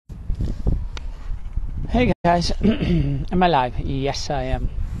Hey guys, am I live? Yes, I am.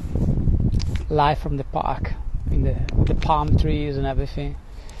 Live from the park, with the palm trees and everything.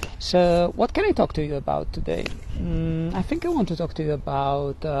 So, what can I talk to you about today? I think I want to talk to you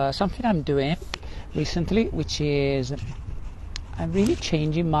about something I'm doing recently, which is I'm really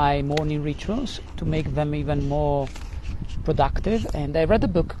changing my morning rituals to make them even more productive. And I read a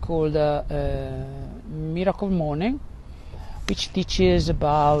book called Miracle Morning, which teaches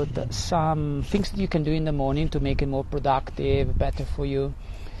about some things that you can do in the morning to make it more productive, better for you.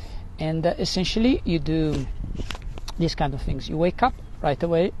 And essentially you do these kind of things. You wake up right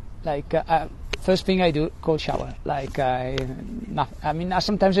away, like first thing I do, cold shower.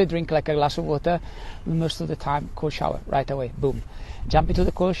 Sometimes I drink like a glass of water, most of the time cold shower right away, boom. Jump into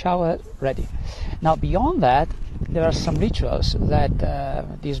the cold shower, ready. Now beyond that, there are some rituals that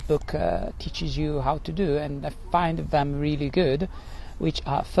this book teaches you how to do, and I find them really good, which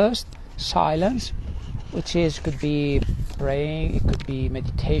are first, silence, which could be praying, it could be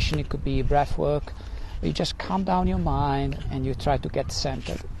meditation, it could be breath work. You just calm down your mind and you try to get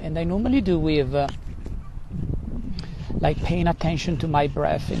centered. And I normally do with paying attention to my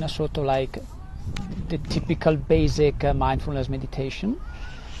breath in a sort of like the typical basic mindfulness meditation.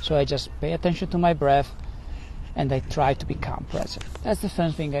 So I just pay attention to my breath and I try to become present. That's the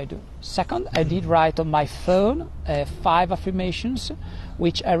first thing I do. Second, I did write on my phone 5 affirmations,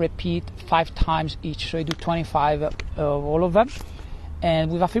 which I repeat 5 times each. So I do 25 of all of them.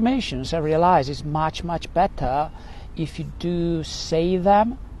 And with affirmations, I realize it's much, much better if you do say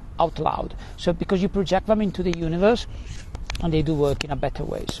them out loud. So because you project them into the universe and they do work in a better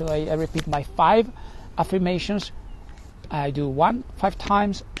way. So I repeat my 5 affirmations. I do one 5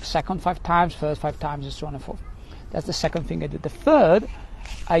 times, second 5 times, third 5 times, and so on and so forth. That's the second thing I do. The third,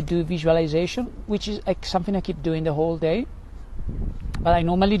 I do visualization, which is like something I keep doing the whole day. But I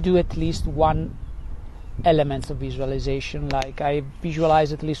normally do at least one element of visualization. Like I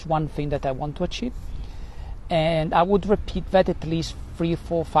visualize at least one thing that I want to achieve. And I would repeat that at least 3,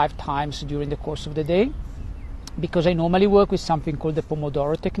 4, 5 times during the course of the day. Because I normally work with something called the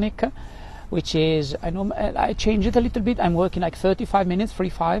Pomodoro technique, which is, I change it a little bit. I'm working like 35 minutes,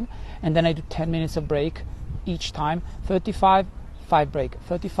 3-5, and then I do 10 minutes of break each time. 35, 5 break,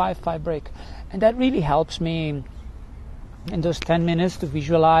 35, 5 break. And that really helps me in those 10 minutes to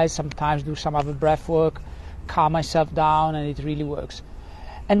visualize, sometimes do some other breath work, calm myself down, and it really works.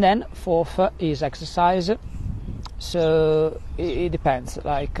 And then fourth is exercise. So it depends.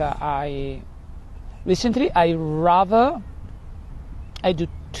 Recently I do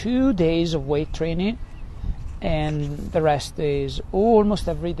 2 days of weight training, and the rest is almost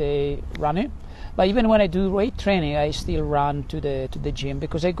every day running. But even when I do weight training, I still run to the gym,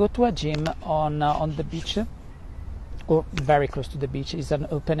 because I go to a gym on the beach, or very close to the beach. It's an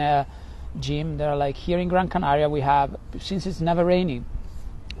open air gym. There are like here in Gran Canaria, we have, since it's never raining,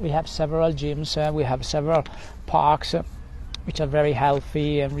 we have several gyms, we have several parks, which are very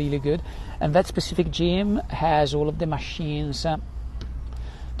healthy and really good. And that specific gym has all of the machines to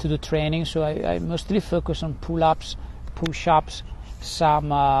do training. So I mostly focus on pull-ups, push-ups, some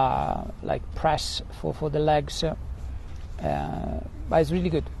like press for the legs. But it's really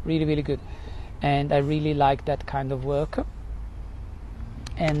good, really, really good. And I really like that kind of work.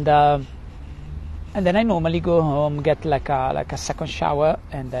 And then I normally go home, get like a second shower,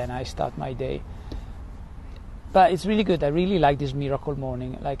 and then I start my day. But it's really good. I really like this Miracle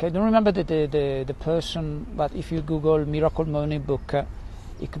Morning. Like, I don't remember the person, but if you Google Miracle Morning book,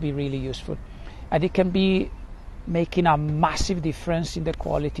 it could be really useful. And it can be making a massive difference in the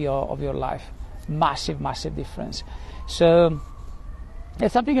quality of your life. Massive, massive difference. So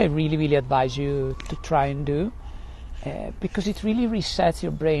that's something I really, really advise you to try and do, because it really resets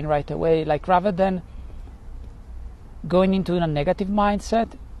your brain right away. Like, rather than going into a negative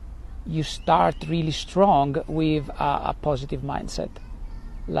mindset, you start really strong with a positive mindset,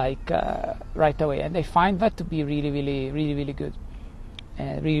 right away. And I find that to be really, really, really, really good,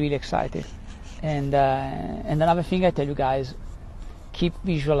 really, really exciting. And another thing I tell you guys, keep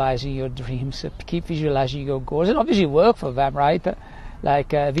visualizing your dreams, keep visualizing your goals, and obviously work for them, right?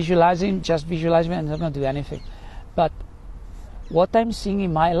 Visualizing, just visualizing, and not going to do anything. But what I'm seeing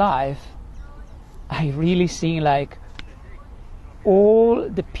in my life, I really see like all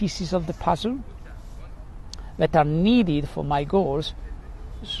the pieces of the puzzle that are needed for my goals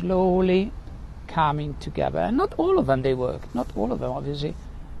slowly coming together. And not all of them they work, not all of them obviously,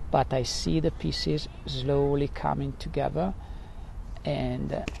 but I see the pieces slowly coming together,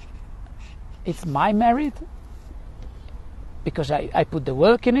 and it's my merit, because I put the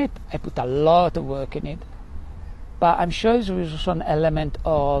work in it. I put a lot of work in it, but I'm sure there is also an element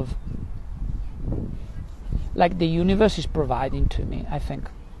of like the universe is providing to me, I think.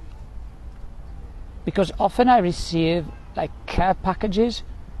 Because often I receive like care packages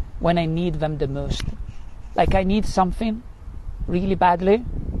when I need them the most. Like I need something really badly,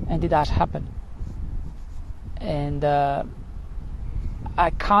 and it does happen. And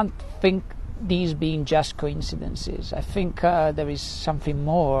I can't think these being just coincidences. I think there is something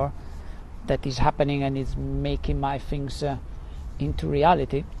more that is happening and is making my things into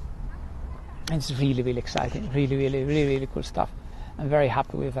reality. It's really, really exciting. Really, really, really, really cool stuff. I'm very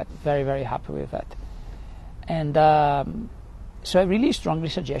happy with that. Very, very happy with that. And so I really strongly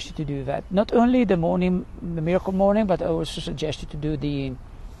suggest you to do that. Not only the morning, the miracle morning, but I also suggest you to do the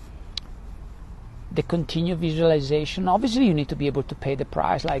continued visualization. Obviously, you need to be able to pay the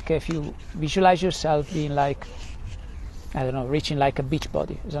price. Like if you visualize yourself being like, I don't know, reaching like a beach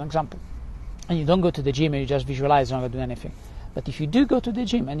body, as an example, and you don't go to the gym and you just visualize, you're not going to do anything. But if you do go to the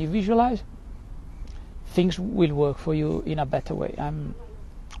gym and you visualize, things will work for you in a better way. I'm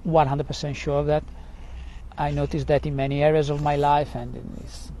 100% sure of that. I noticed that in many areas of my life, and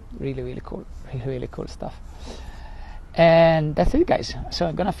it's really, really cool. Really, really cool stuff. And that's it, guys. So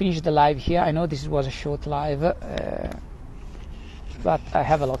I'm gonna finish the live here. I know this was a short live, but I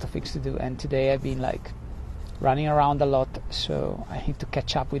have a lot of things to do, and today I've been like running around a lot, so I need to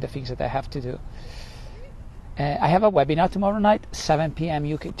catch up with the things that I have to do. I have a webinar tomorrow night, 7 p.m.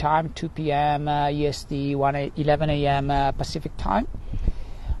 UK time, 2 p.m. EST, 11 a.m. Pacific time,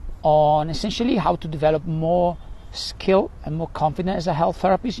 on essentially how to develop more skill and more confidence as a health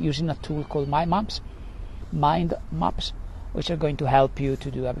therapist using a tool called Mind Maps, which are going to help you to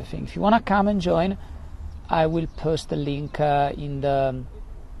do everything. If you want to come and join, I will post the link in the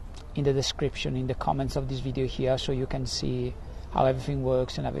description, in the comments of this video here, so you can see how everything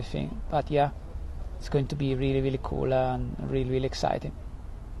works and everything. But yeah, it's going to be really, really cool and really, really exciting.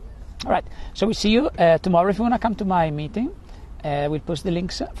 All right, so we'll see you tomorrow if you want to come to my meeting. We'll post the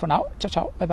links for now. Ciao, ciao. Bye-bye.